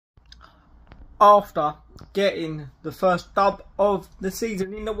after getting the first dub of the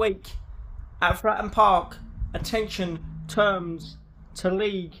season in the week at Fratton Park. Attention terms to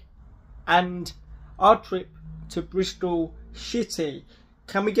league and our trip to Bristol City.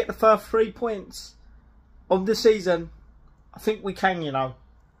 Can we get the first 3 points of the season? I think we can, you know.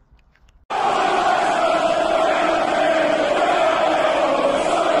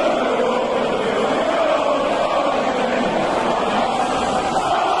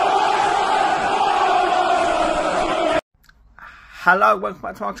 Hello, welcome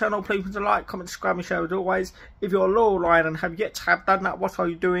back to my channel. Please put a like, comment, subscribe and share as always. If you're a loyal lion and have yet to have done that, what are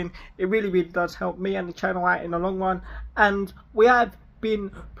you doing? It really does help me and the channel out in the long run. And we have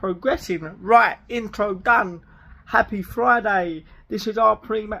been progressing. Right, intro done. Happy Friday. This is our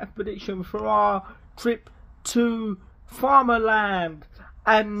pre-match prediction for our trip to Farmerland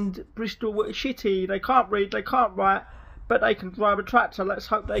and Bristol City. They can't read, they can't write, but they can drive a tractor. Let's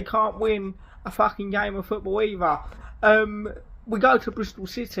hope they can't win a fucking game of football either. We go to Bristol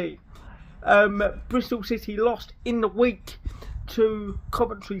City. Bristol City lost in the week to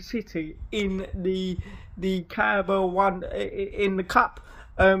Coventry City in the Carabao one in the Cup.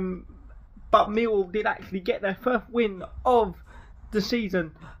 But Millwall did actually get their first win of the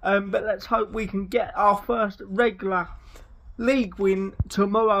season. But let's hope we can get our first regular league win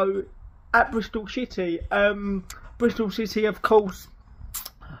tomorrow at Bristol City. Bristol City, of course,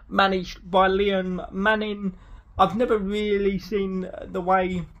 managed by Liam Manning. I've never really seen the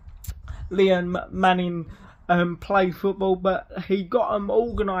way Liam Manning play football, but he got them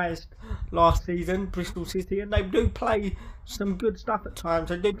organised last season, Bristol City, and they do play some good stuff at times.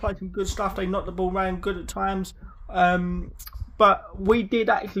 They do play some good stuff. They knock the ball around good at times. But we did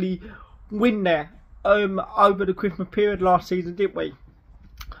actually win there over the Christmas period last season, didn't we?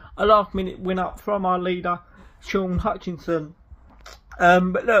 A last minute win up from our leader, Sean Hutchinson.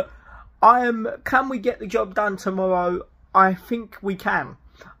 But look, can we get the job done tomorrow? I think we can.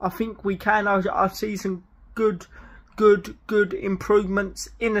 I think we can. I see some good improvements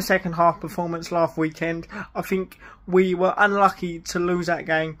in the second half performance last weekend. I think we were unlucky to lose that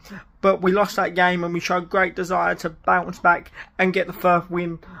game, but we lost that game and we showed great desire to bounce back and get the first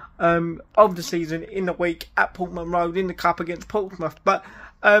win of the season in the week at Portman Road in the Cup against Portsmouth. But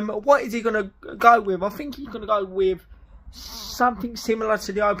what is he going to go with? I think he's going to go with something similar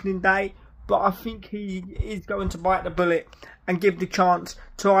to the opening day, but I think he is going to bite the bullet and give the chance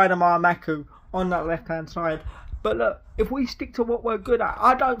to Idemar Maku on that left hand side. But look, if we stick to what we're good at,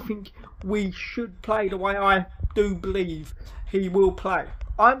 I don't think we should play the way I do believe he will play.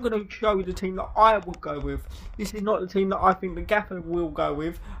 I'm going to show you the team that I will go with. This is not the team that I think the gaffer will go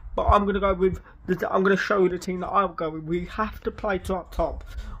with, but I'm going to go with I'm going to show you the team that I will go with. We have to play to up top.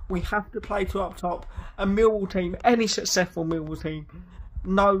 We have to play to up top. A Millwall team, any successful Millwall team,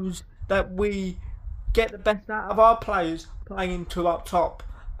 knows that we get the best out of our players playing two up top.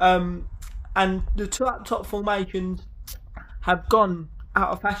 And the two up top formations have gone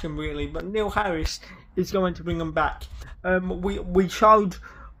out of fashion really, but Neil Harris is going to bring them back. We showed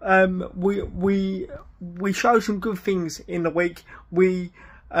some good things in the week.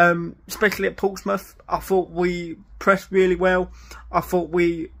 Especially at Portsmouth, I thought we pressed really well. I thought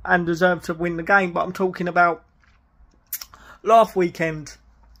we deserved to win the game. But I'm talking about last weekend.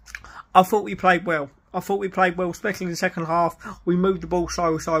 I thought we played well. Especially in the second half. We moved the ball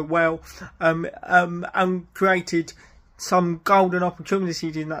so well, and created some golden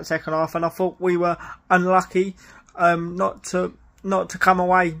opportunities in that second half. And I thought we were unlucky not to come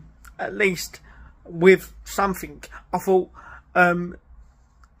away at least with something. I thought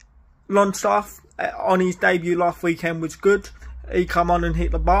Longstaff on his debut last weekend was good. He come on and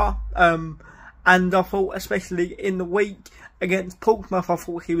hit the bar, and I thought especially in the week against Portsmouth, I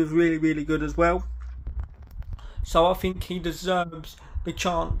thought he was really good as well. So I think he deserves the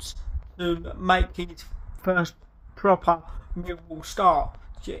chance to make his first proper Millwall start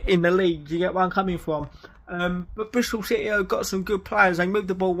in the league. Do you get where I'm coming from? But Bristol City have got some good players. They move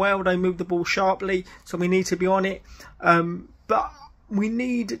the ball well, they move the ball sharply, so we need to be on it. But we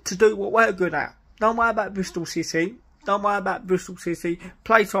need to do what we're good at. Don't worry about Bristol City. Don't worry about Bristol City.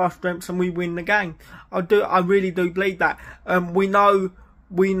 Play to our strengths and we win the game. I really do believe that. We know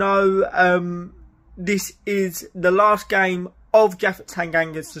this is the last game of Jaffet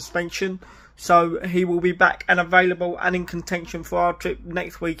Tanganga's suspension, so he will be back and available and in contention for our trip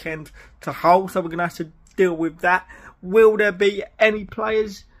next weekend to Hull. So we're going to have to deal with that. Will there be any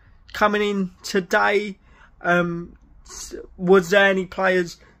players coming in today? Was there any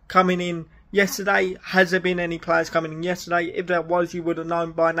players coming in yesterday? Has there been any players coming in yesterday? If there was, you would have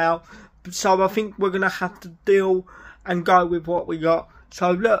known by now. So I think we're going to have to deal and go with what we got.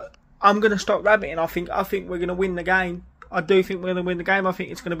 So look, I'm going to stop rabbiting. I think we're going to win the game. I do think we're going to win the game. I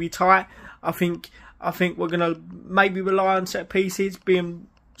think it's going to be tight. I think we're going to maybe rely on set pieces, being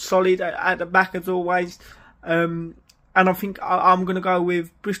solid at the back as always. And I think I'm going to go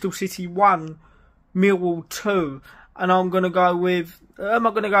with Bristol City 1, Millwall 2. And I'm going to go with... Who am I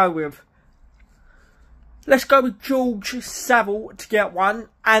going to go with? Let's go with George Saville to get one.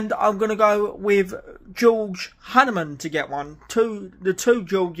 And I'm going to go with George Honeyman to get one. The two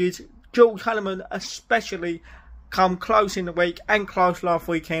Georges. George Honeyman especially come close in the week and close last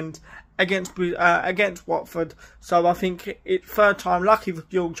weekend against Watford. So I think it's third time lucky for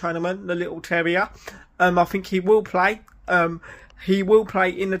George Honeyman, the little terrier. I think he will play. He will play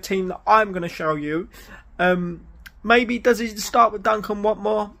in the team that I'm going to show you. Maybe does he start with Duncan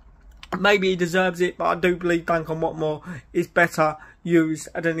Watmore? Maybe he deserves it, but I do believe Duncan Watmore is better used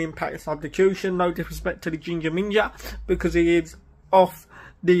at an impact substitution. No disrespect to the Ginger Minja, because he is off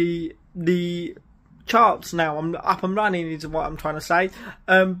the charts now. I'm up and running is what I'm trying to say.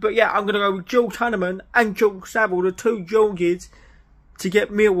 But yeah, I'm going to go with George Honeyman and George Saville, the two Georges, to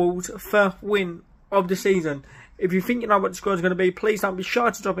get Millwall's first win of the season. If you think you know what the score is going to be, please don't be shy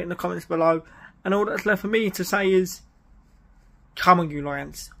to drop it in the comments below. And all that's left for me to say is, come on you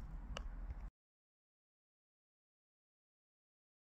Lions.